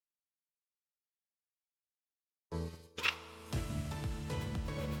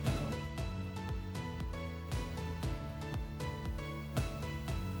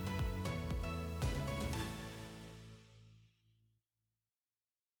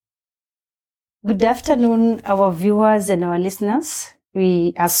Good afternoon, our viewers and our listeners.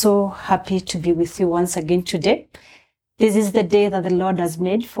 We are so happy to be with you once again today. This is the day that the Lord has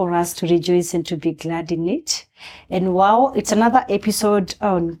made for us to rejoice and to be glad in it. And wow, it's another episode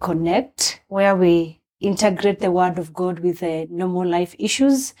on Connect, where we integrate the Word of God with normal life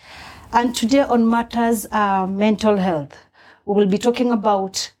issues. And today on matters mental health, we will be talking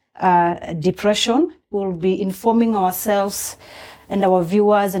about depression. We'll be informing ourselves and our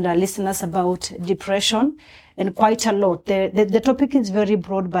viewers and our listeners about depression, and quite a lot. The topic is very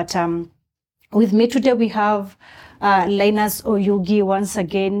broad, but with me today we have Linus Oyugi once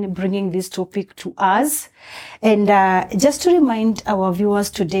again bringing this topic to us. And just to remind our viewers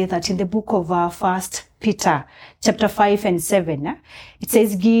today that in the book of 1 Peter, chapter 5 and 7, it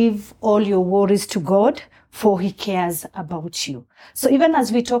says, give all your worries to God, for he cares about you. So even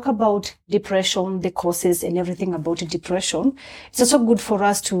as we talk about depression, the causes and everything about depression, it's also good for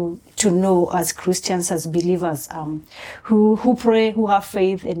us to know as Christians, as believers, who pray, who have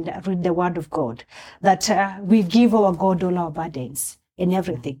faith and read the word of God, that we give our God all our burdens and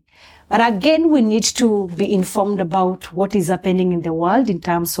everything. But again, we need to be informed about what is happening in the world in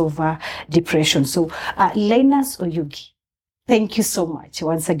terms of depression. So Linus Oyugi, thank you so much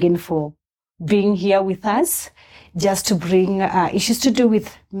once again for being here with us, just to bring issues to do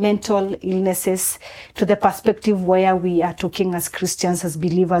with mental illnesses to the perspective where we are talking as Christians, as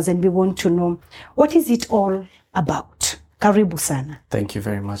believers, and we want to know, what is it all about? Karibu sana. Thank you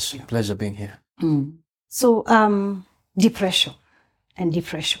very much. Pleasure being here. So, depression.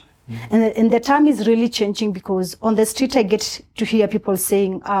 And the term is really changing, because on the street I get to hear people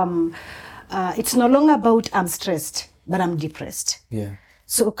saying, it's no longer about I'm stressed, but I'm depressed. Yeah.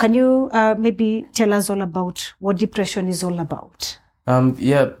 So can you maybe tell us all about what depression is all about?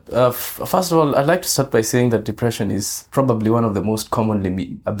 First of all, I'd like to start by saying that depression is probably one of the most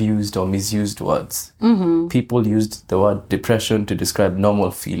commonly abused or misused words. Mm-hmm. People used the word depression to describe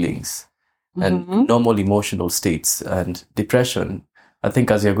normal feelings and normal emotional states. And depression, I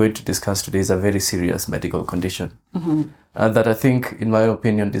think, as you're going to discuss today, is a very serious medical condition that I think, in my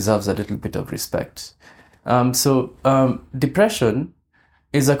opinion, deserves a little bit of respect. Depression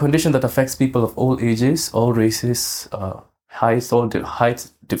is a condition that affects people of all ages, all races,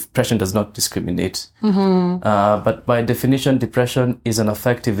 heights. Depression does not discriminate. But by definition, depression is an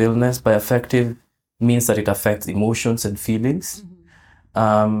affective illness. By affective means that it affects emotions and feelings.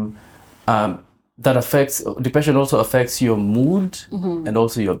 Depression also affects your mood and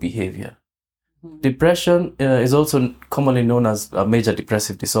also your behavior. Depression is also commonly known as a major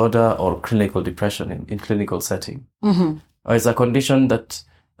depressive disorder or clinical depression in clinical setting. It's a condition that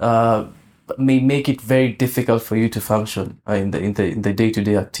may make it very difficult for you to function in the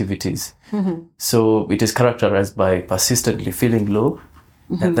day-to-day activities. So it is characterized by persistently feeling low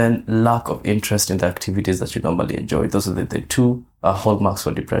and then lack of interest in the activities that you normally enjoy. Those are the two hallmarks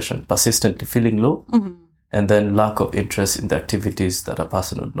for depression: persistently feeling low and then lack of interest in the activities that a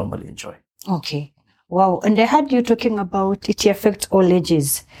person would normally enjoy. Okay. Wow. And I heard you talking about it affects all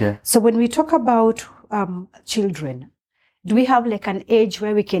ages. Yeah. So when we talk about children, do we have like an age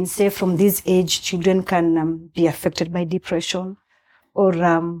where we can say from this age children can be affected by depression? Or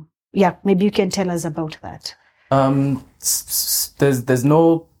maybe you can tell us about that. There's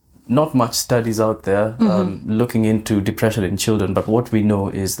not much studies out there looking into depression in children, but what we know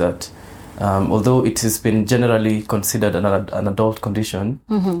is that although it has been generally considered an adult condition,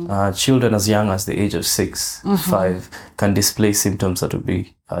 children as young as the age of 6, 5 can display symptoms that would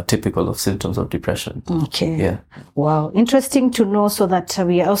be typical of symptoms of depression. Okay. Yeah. Wow. Interesting to know, so that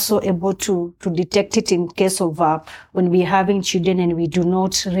we are also able to detect it in case of when we're having children and we do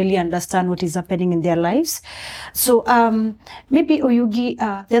not really understand what is happening in their lives. So maybe Oyugi,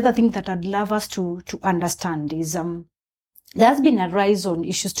 the other thing that I'd love us to understand is there has been a rise on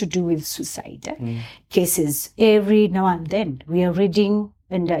issues to do with suicide cases. Every now and then we are reading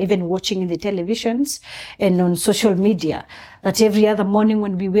and even watching in the televisions and on social media that every other morning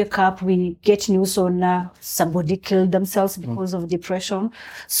when we wake up, we get news on somebody killed themselves because of depression.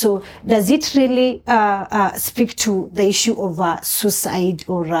 So does it really speak to the issue of suicide,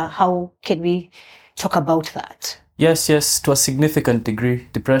 or how can we talk about that? Yes, to a significant degree,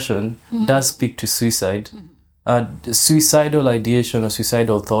 depression does speak to suicide. Suicidal ideation or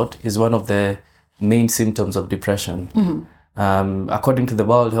suicidal thought is one of the main symptoms of depression. According to the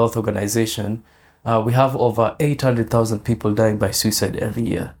World Health Organization, we have over 800,000 people dying by suicide every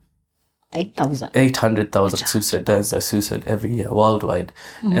year. 800,000 suicide deaths by suicide every year worldwide.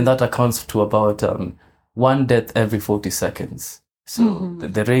 And that accounts to about one death every 40 seconds. So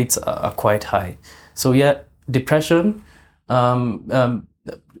the rates are quite high. So depression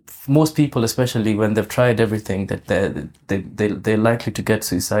most people, especially when they've tried everything, that they're likely to get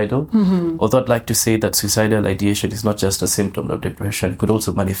suicidal. Although I'd like to say that suicidal ideation is not just a symptom of depression. It could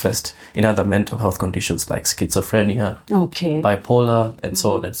also manifest in other mental health conditions like schizophrenia, bipolar, and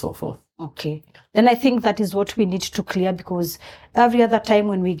so on and so forth. Okay. Then I think that is what we need to clear, because every other time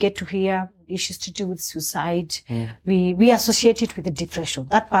when we get to hear issues to do with suicide, we associate it with the depression.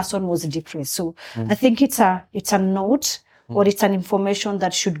 That person was depressed. So I think it's a note, or it's an information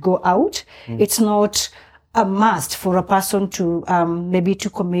that should go out. It's not a must for a person to maybe to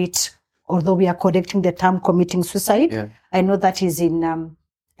commit, although we are correcting the term committing suicide. Yeah. I know that is in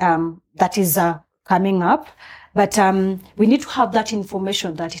coming up. But we need to have that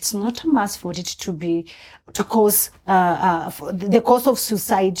information that it's not a must for it to cause the cause of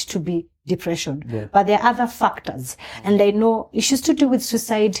suicide to be depression. Yeah. But there are other factors, and I know issues to do with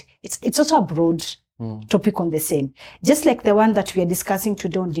suicide. It's also a broad topic on the same, just like the one that we are discussing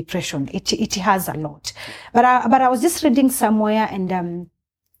today on depression. It has a lot. But I was just reading somewhere, and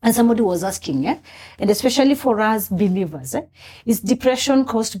somebody was asking, and especially for us believers, is depression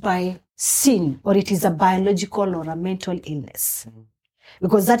caused by sin, or it is a biological or a mental illness?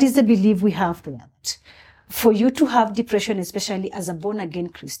 Because that is the belief we have there. That for you to have depression, especially as a born-again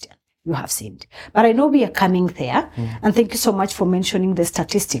Christian, you have sinned. But I know we are coming there, and thank you so much for mentioning the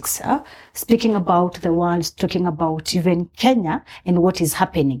statistics, speaking about the world, talking about even Kenya and what is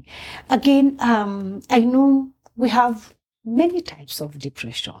happening. Again, I know we have many types of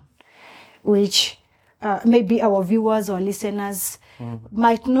depression, which maybe our viewers or listeners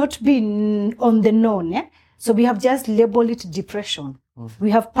might not be on the known. So we have just labeled it depression.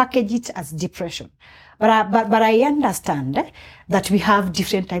 We have packaged it as depression. But I understand that we have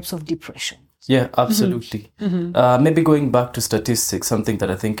different types of depression. Yeah, absolutely. Maybe going back to statistics, something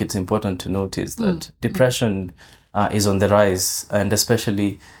that I think it's important to note is that depression is on the rise, and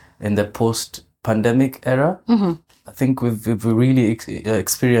especially in the post-pandemic era. I think we've really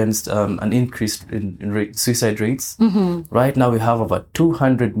experienced an increase in suicide rates. Right now, we have about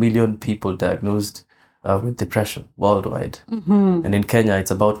 200 million people diagnosed with depression worldwide. And in Kenya,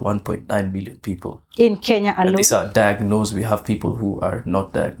 it's about 1.9 million people. In Kenya alone? And these are diagnosed. We have people who are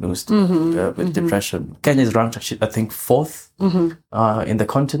not diagnosed with depression. Kenya is ranked, actually, I think, fourth in the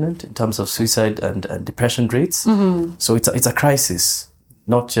continent in terms of suicide and depression rates. So it's a crisis.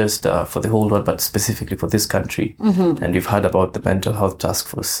 Not just for the whole world, but specifically for this country. And you've heard about the mental health task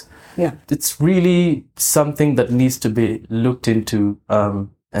force. Yeah, it's really something that needs to be looked into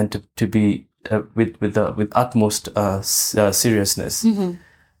and to be with utmost seriousness.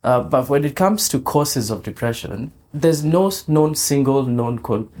 But when it comes to causes of depression, there's no single known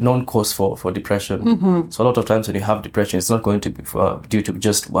cause for depression. So a lot of times when you have depression, it's not going to be due to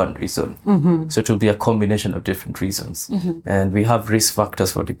just one reason. So it will be a combination of different reasons. And we have risk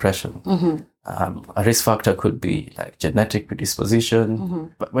factors for depression. A risk factor could be like genetic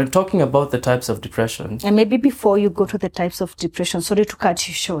predisposition. But when talking about the types of depression... And maybe before you go to the types of depression, sorry to cut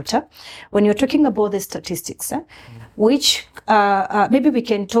you short, when you're talking about the statistics, which maybe we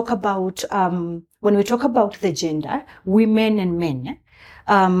can talk about... when we talk about the gender, women and men,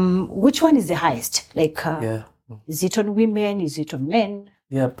 which one is the highest? Like, is it on women? Is it on men?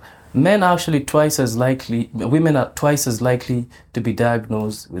 Yep. Men are actually women are twice as likely to be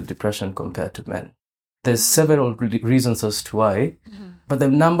diagnosed with depression compared to men. There's several reasons as to why, but the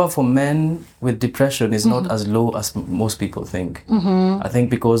number for men with depression is not as low as most people think. I think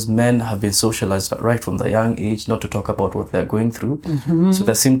because men have been socialized right from the young age not to talk about what they're going through. So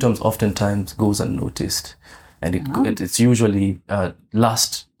the symptoms oftentimes goes unnoticed. And it's usually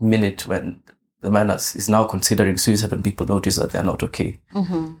last minute when the man is now considering suicide and people notice that they're not okay.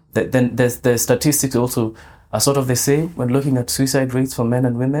 Then the statistics also are sort of the same when looking at suicide rates for men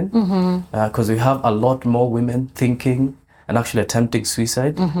and women, because we have a lot more women thinking and actually attempting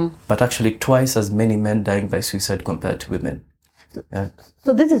suicide, but actually twice as many men dying by suicide compared to women.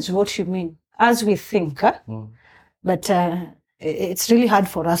 So this is what you mean, as we think, but it's really hard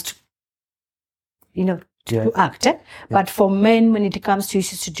for us to, to act. But for men, when it comes to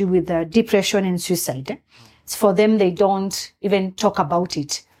issues to do with depression and suicide, it's for them, they don't even talk about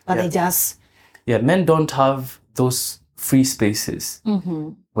it, but they just... Yeah, men don't have those free spaces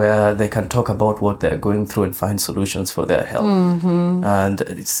where they can talk about what they're going through and find solutions for their health. And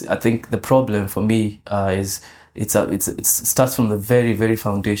I think the problem for me is it starts from the very, very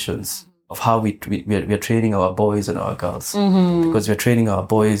foundations of how we are training our boys and our girls, because we're training our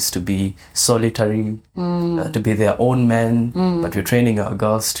boys to be solitary, to be their own men, but we're training our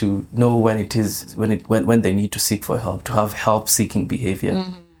girls to know when they need to seek for help, to have help-seeking behavior,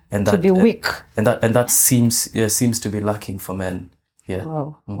 and that, to be weak, and that seems to be lacking for men.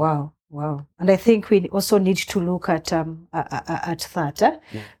 Yeah. Wow. And I think we also need to look at that,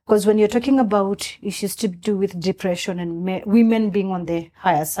 because when you're talking about issues to do with depression and women being on the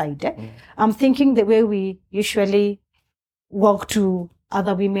higher side, I'm thinking the way we usually walk to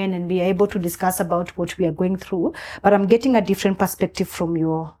other women and be able to discuss about what we are going through, but I'm getting a different perspective from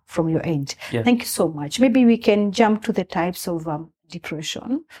your end. Yeah. Thank you so much. Maybe we can jump to the types of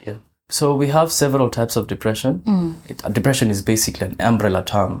depression. Yeah. So we have several types of depression. Depression is basically an umbrella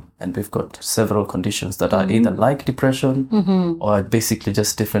term, and we've got several conditions that are either like depression or basically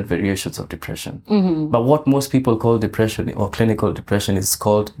just different variations of depression. But what most people call depression or clinical depression is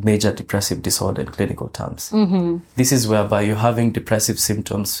called major depressive disorder in clinical terms. This is whereby you're having depressive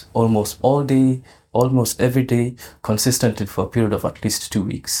symptoms almost all day, almost every day, consistently for a period of at least 2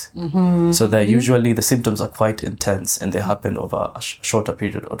 weeks. So that usually the symptoms are quite intense and they happen over a shorter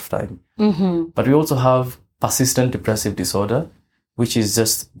period of time. But we also have persistent depressive disorder, which is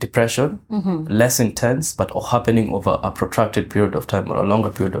just depression, less intense, but happening over a protracted period of time or a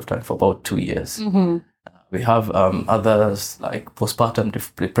longer period of time for about 2 years. We have others like postpartum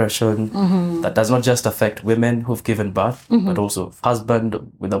depression that does not just affect women who've given birth, but also husband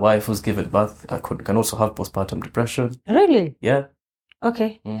with a wife who's given birth can also have postpartum depression. Really? Yeah.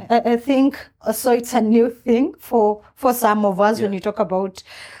 Okay. I think so. It's a new thing for some of us when you talk about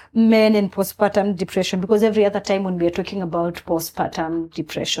men and postpartum depression, because every other time when we are talking about postpartum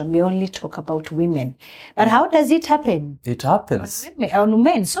depression, we only talk about women. But how does it happen? It happens. On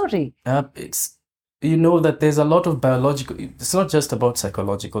men, sorry. You know that there's a lot of biological, it's not just about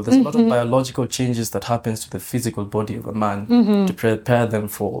psychological, there's a lot of biological changes that happens to the physical body of a man to prepare them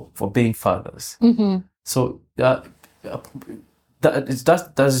for being fathers. So it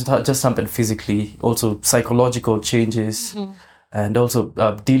doesn't just happen physically, also psychological changes and also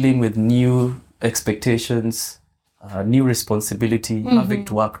dealing with new expectations, new responsibility, having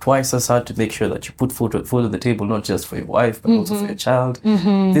to work twice as hard to make sure that you put food on the table, not just for your wife, but also for your child.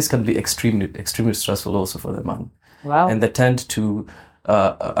 This can be extremely stressful also for the man. Wow. And they tend to,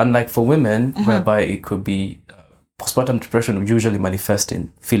 unlike for women, whereby it could be postpartum depression will usually manifest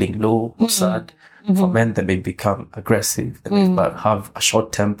in feeling low or sad. For men, they may become aggressive, they may have a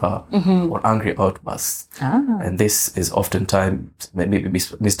short temper or angry outbursts. And this is oftentimes maybe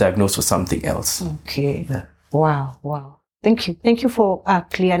misdiagnosed with something else. Okay. Yeah. Wow. Thank you for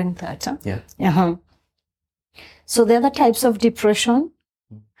clearing that. Yeah. So the other types of depression,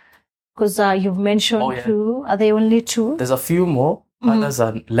 because you've mentioned two, are they only two? There's a few more. Others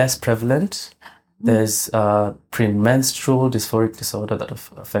are less prevalent. There's premenstrual dysphoric disorder that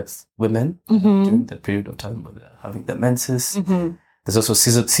affects women during that period of time when they're having their menses. There's also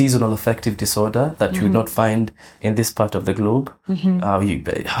seasonal affective disorder that you would not find in this part of the globe.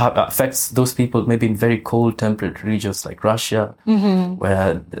 It affects those people maybe in very cold temperate regions like Russia,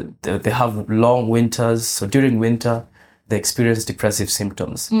 where they have long winters. So during winter, they experience depressive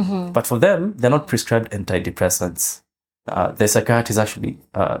symptoms. But for them, they're not prescribed antidepressants. The psychiatrists actually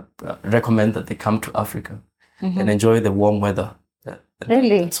recommend that they come to Africa and enjoy the warm weather.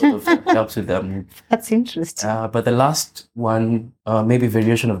 Really? That sort of helps with them. That's interesting. But the last one, maybe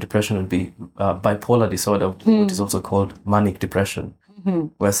variation of depression would be bipolar disorder, which is also called manic depression,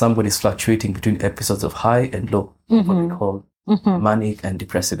 where somebody is fluctuating between episodes of high and low, what we call manic and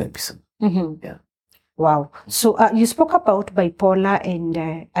depressive episode. Yeah. Wow. So you spoke about bipolar,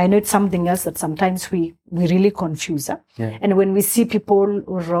 and I know it's something else that sometimes we really confuse. And when we see people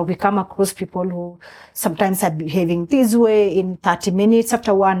or we come across people who sometimes are behaving this way, in 30 minutes,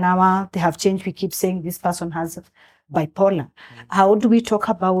 after 1 hour, they have changed. We keep saying this person has bipolar. How do we talk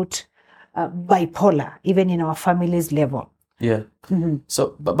about bipolar, even in our family's level? Yeah.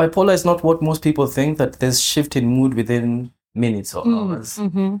 So bipolar is not what most people think, that there's shift in mood within minutes or hours.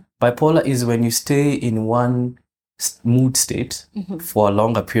 Bipolar is when you stay in one mood state for a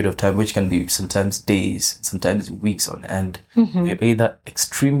longer period of time, which can be sometimes days, sometimes weeks on end. You're either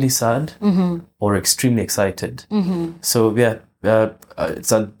extremely sad or extremely excited. So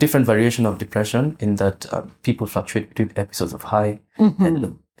it's a different variation of depression in that people fluctuate between episodes of high and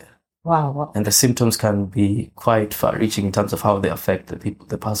low. Wow. And the symptoms can be quite far-reaching in terms of how they affect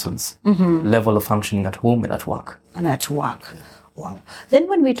the person's level of functioning at home and at work. Wow. Then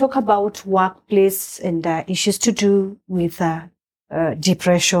when we talk about workplace and issues to do with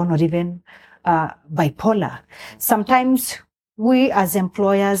depression or even bipolar, sometimes we as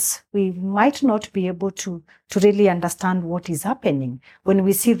employers, we might not be able to really understand what is happening when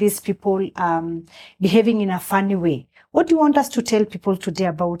we see these people behaving in a funny way. What do you want us to tell people today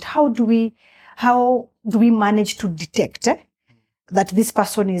about how do we manage to detect that this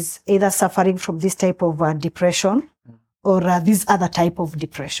person is either suffering from this type of depression or this other type of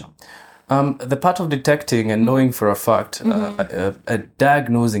depression? The part of detecting and knowing for a fact,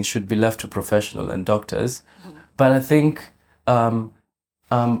 diagnosing should be left to professional and doctors. But I think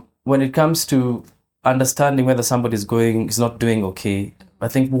when it comes to understanding whether somebody is not doing okay, I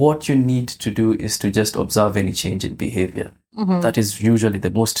think what you need to do is to just observe any change in behavior. That is usually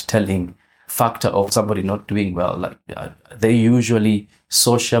the most telling factor of somebody not doing well. Like they're usually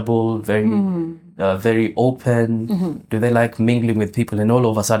sociable, very open. Do they like mingling with people? And all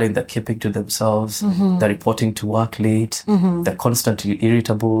of a sudden they're keeping to themselves. They're reporting to work late. They're constantly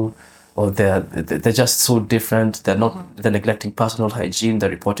irritable, or they're just so different. They're neglecting personal hygiene. They're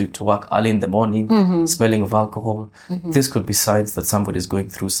reporting to work early in the morning, smelling of alcohol. This could be signs that somebody is going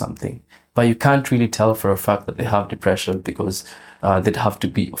through something. But you can't really tell for a fact that they have depression because they'd have to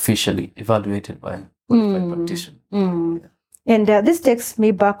be officially evaluated by a qualified practitioner. And this takes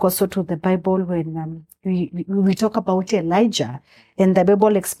me back also to the Bible when we talk about Elijah, and the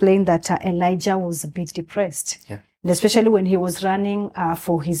Bible explained that Elijah was a bit depressed, and especially when he was running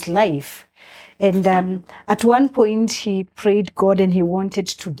for his life. And at one point he prayed God and he wanted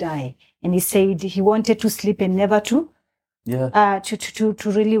to die, and he said he wanted to sleep and never to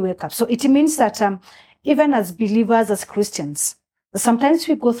really wake up. So it means that even as believers, as Christians, sometimes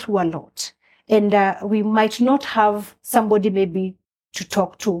we go through a lot. And we might not have somebody maybe to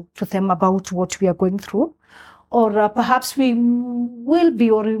talk to them about what we are going through. Or perhaps we will be,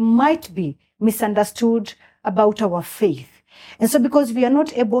 or we might be misunderstood about our faith. And so because we are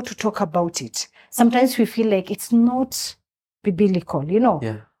not able to talk about it, sometimes we feel like it's not biblical,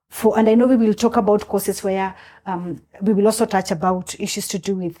 And I know we will talk about courses where we will also touch about issues to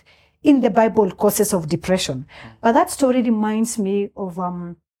do with, in the Bible, causes of depression. But that story reminds me of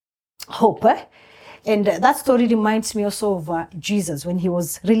hope. And that story reminds me also of Jesus when he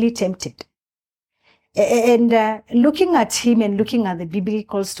was really tempted. And looking at him and looking at the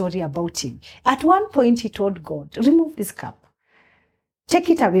biblical story about him, at one point he told God, remove this cup. Take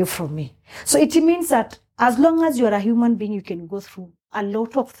it away from me. So it means that as long as you're a human being, you can go through a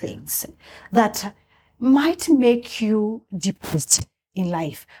lot of things that might make you depressed in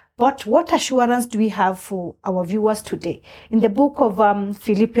life. But what assurance do we have for our viewers today? In the book of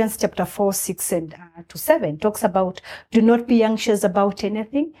Philippians chapter 4, 6 and to 7 talks about, do not be anxious about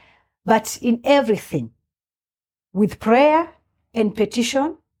anything, but in everything, with prayer and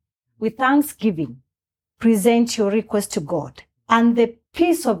petition, with thanksgiving, present your request to God, and the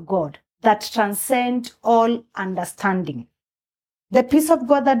peace of God that transcends all understanding. The peace of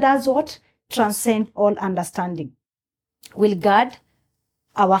God that does what? Transcend all understanding. Will guard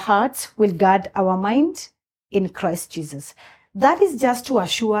our hearts, will guard our mind in Christ Jesus. That is just to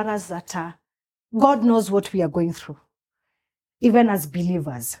assure us that God knows what we are going through, even as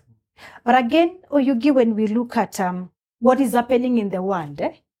believers. But again, Oyugi, when we look at what is happening in the world,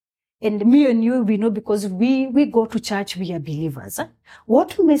 and me and you, we know because we go to church, we are believers.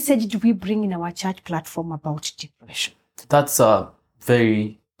 What message do we bring in our church platform about depression? That's a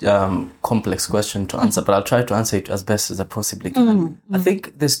very complex question to answer, but I'll try to answer it as best as I possibly can. I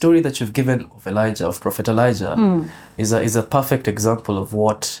think the story that you've given of Prophet Elijah, is a perfect example of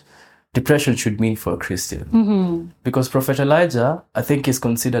what depression should mean for a Christian. Because Prophet Elijah, I think, is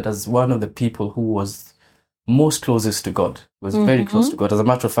considered as one of the people who was most closest to God, was very close to God. As a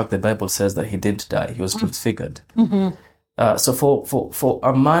matter of fact, the Bible says that he didn't die, he was transfigured. So for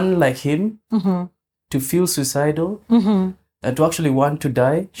a man like him to feel suicidal, and to actually want to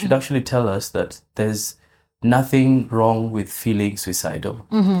die should actually tell us that there's nothing wrong with feeling suicidal.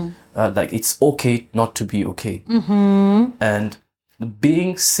 Like it's okay not to be okay. And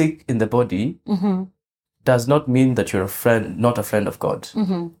being sick in the body does not mean that you're not a friend of God.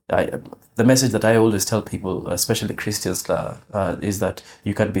 The message that I always tell people, especially Christians, is that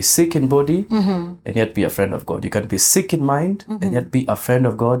you can be sick in body and yet be a friend of God. You can be sick in mind and yet be a friend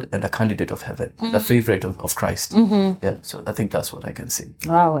of God and a candidate of heaven, a favorite of Christ. Yeah, so I think that's what I can say.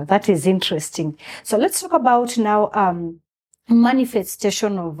 Wow, that is interesting. So let's talk about now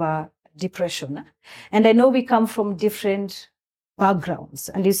manifestation of depression. And I know we come from different backgrounds,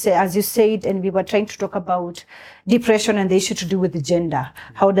 and as you said, and we were trying to talk about depression and the issue to do with the gender.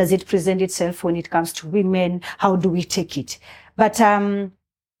 How does it present itself when it comes to women? How do we take it? But a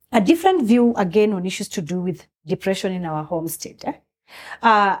different view again on issues to do with depression in our home state.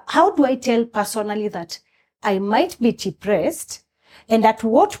 How do I tell personally that I might be depressed, and at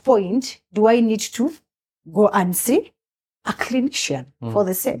what point do I need to go and see a clinician for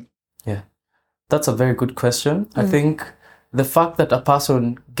the same? Yeah, that's a very good question. I think the fact that a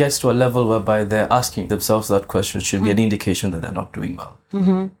person gets to a level whereby they're asking themselves that question should be an indication that they're not doing well.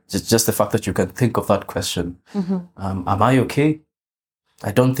 Just the fact that you can think of that question. Am I okay?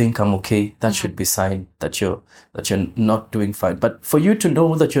 I don't think I'm okay. That should be a sign that you're not doing fine. But for you to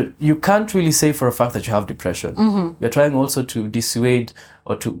know that you can't really say for a fact that you have depression. You're trying also to dissuade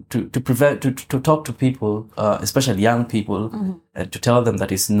or to prevent, to talk to people, especially young people, and to tell them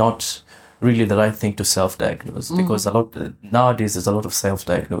that it's not really the right thing to self-diagnose, because nowadays there's a lot of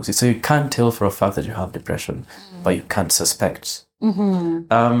self-diagnosis. So you can't tell for a fact that you have depression, but you can't suspect. On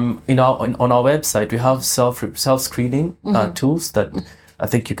our website, we have self-screening tools that I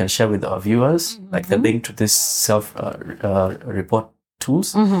think you can share with our viewers, like the link to this self-report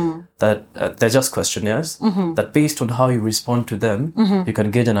tools. That they're just questionnaires that, based on how you respond to them, you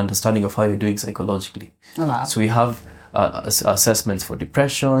can get an understanding of how you're doing psychologically. Wow. So we have assessments for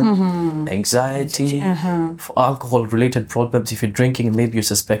depression, anxiety, for alcohol-related problems. If you're drinking and maybe you're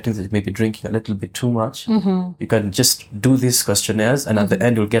suspecting that you may be drinking a little bit too much, you can just do these questionnaires, and at the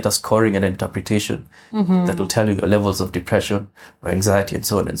end you'll get a scoring and interpretation that will tell you your levels of depression or anxiety and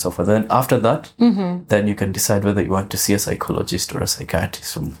so on and so forth. Then after that, then you can decide whether you want to see a psychologist or a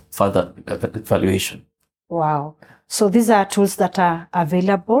psychiatrist for further evaluation. Wow. So these are tools that are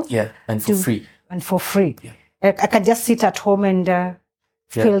available? Yeah, and for free. And for free. Yeah. I can just sit at home and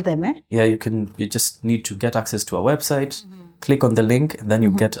fill them, eh? Yeah, you can. You just need to get access to our website, click on the link, and then you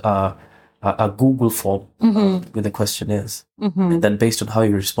get a Google form with the questionnaires. And then based on how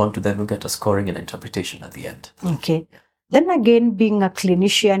you respond to them, you get a scoring and interpretation at the end. Okay. Then again, being a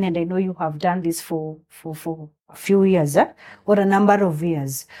clinician, and I know you have done this for a few years, or a number of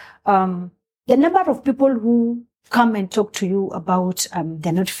years, the number of people who come and talk to you about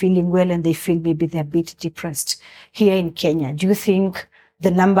they're not feeling well and they feel maybe they're a bit depressed here in Kenya, do you think the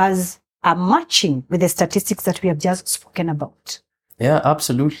numbers are matching with the statistics that we have just spoken about? Yeah,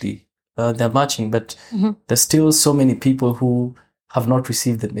 absolutely. They're matching, but there's still so many people who have not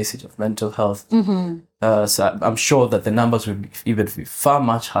received the message of mental health. So I'm sure that the numbers will even be far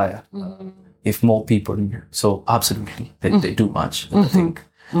much higher if more people knew. So absolutely, they do match. I think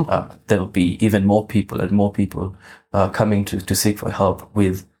there'll be even more people coming to seek for help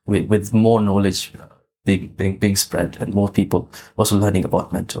with more knowledge being spread, and more people also learning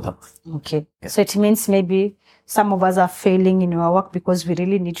about mental health. Okay. Yeah. So it means maybe some of us are failing in our work because we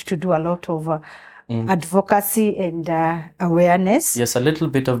really need to do a lot of advocacy and awareness. Yes, a little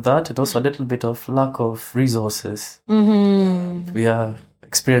bit of that, and also a little bit of lack of resources. We are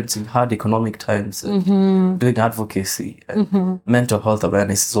experiencing hard economic times, and doing advocacy and mental health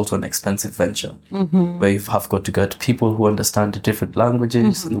awareness is also an expensive venture, where you have got to get people who understand the different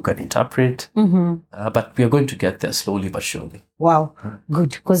languages, who can interpret. But we are going to get there slowly but surely. Wow,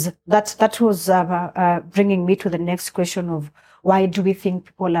 good. Because that was bringing me to the next question of why do we think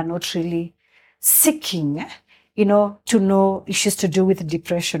people are not really seeking, to know issues to do with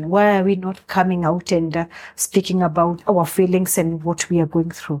depression? Why are we not coming out and speaking about our feelings and what we are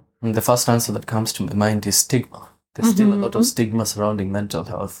going through? And the first answer that comes to my mind is stigma. There's still a lot of stigma surrounding mental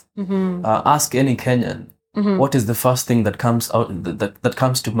health. Ask any Kenyan, what is the first thing that comes out that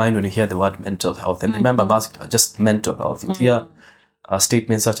comes to mind when you hear the word mental health? And remember, I'm asking just mental health. You hear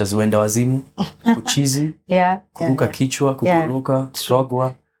statements such as wenda wazimu, kuchizi, kuruka kichwa, kukuruka,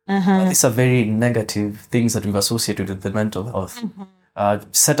 srogwa. These are very negative things that we've associated with the mental health.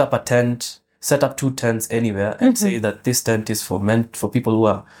 Set up a tent, set up 2 tents anywhere, and say that this tent is for people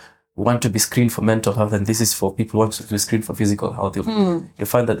who want to be screened for mental health, and this is for people who want to be screened for physical health. You'll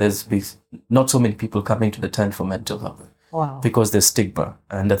find that there's not so many people coming to the tent for mental health. Wow. Because there's stigma.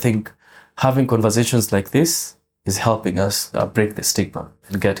 And I think having conversations like this is helping us break the stigma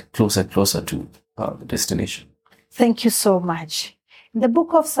and get closer and closer to the destination. Thank you so much. In the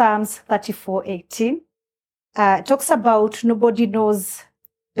book of Psalms 34:18, talks about nobody knows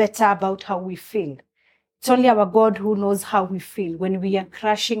better about how we feel. It's only our God who knows how we feel when we are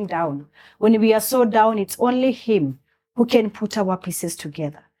crashing down. When we are so down, it's only Him who can put our pieces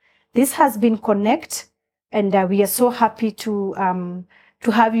together. This has been Connect, and we are so happy to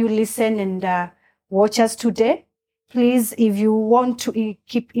have you listen and watch us today. Please, if you want to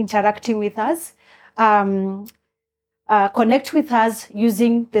keep interacting with us, connect with us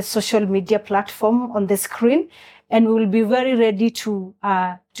using the social media platform on the screen, and we will be very ready to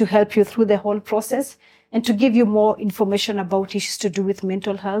help you through the whole process and to give you more information about issues to do with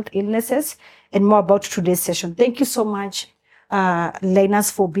mental health illnesses and more about today's session. Thank you so much,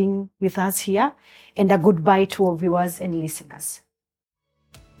 Linus, for being with us here, and a goodbye to our viewers and listeners.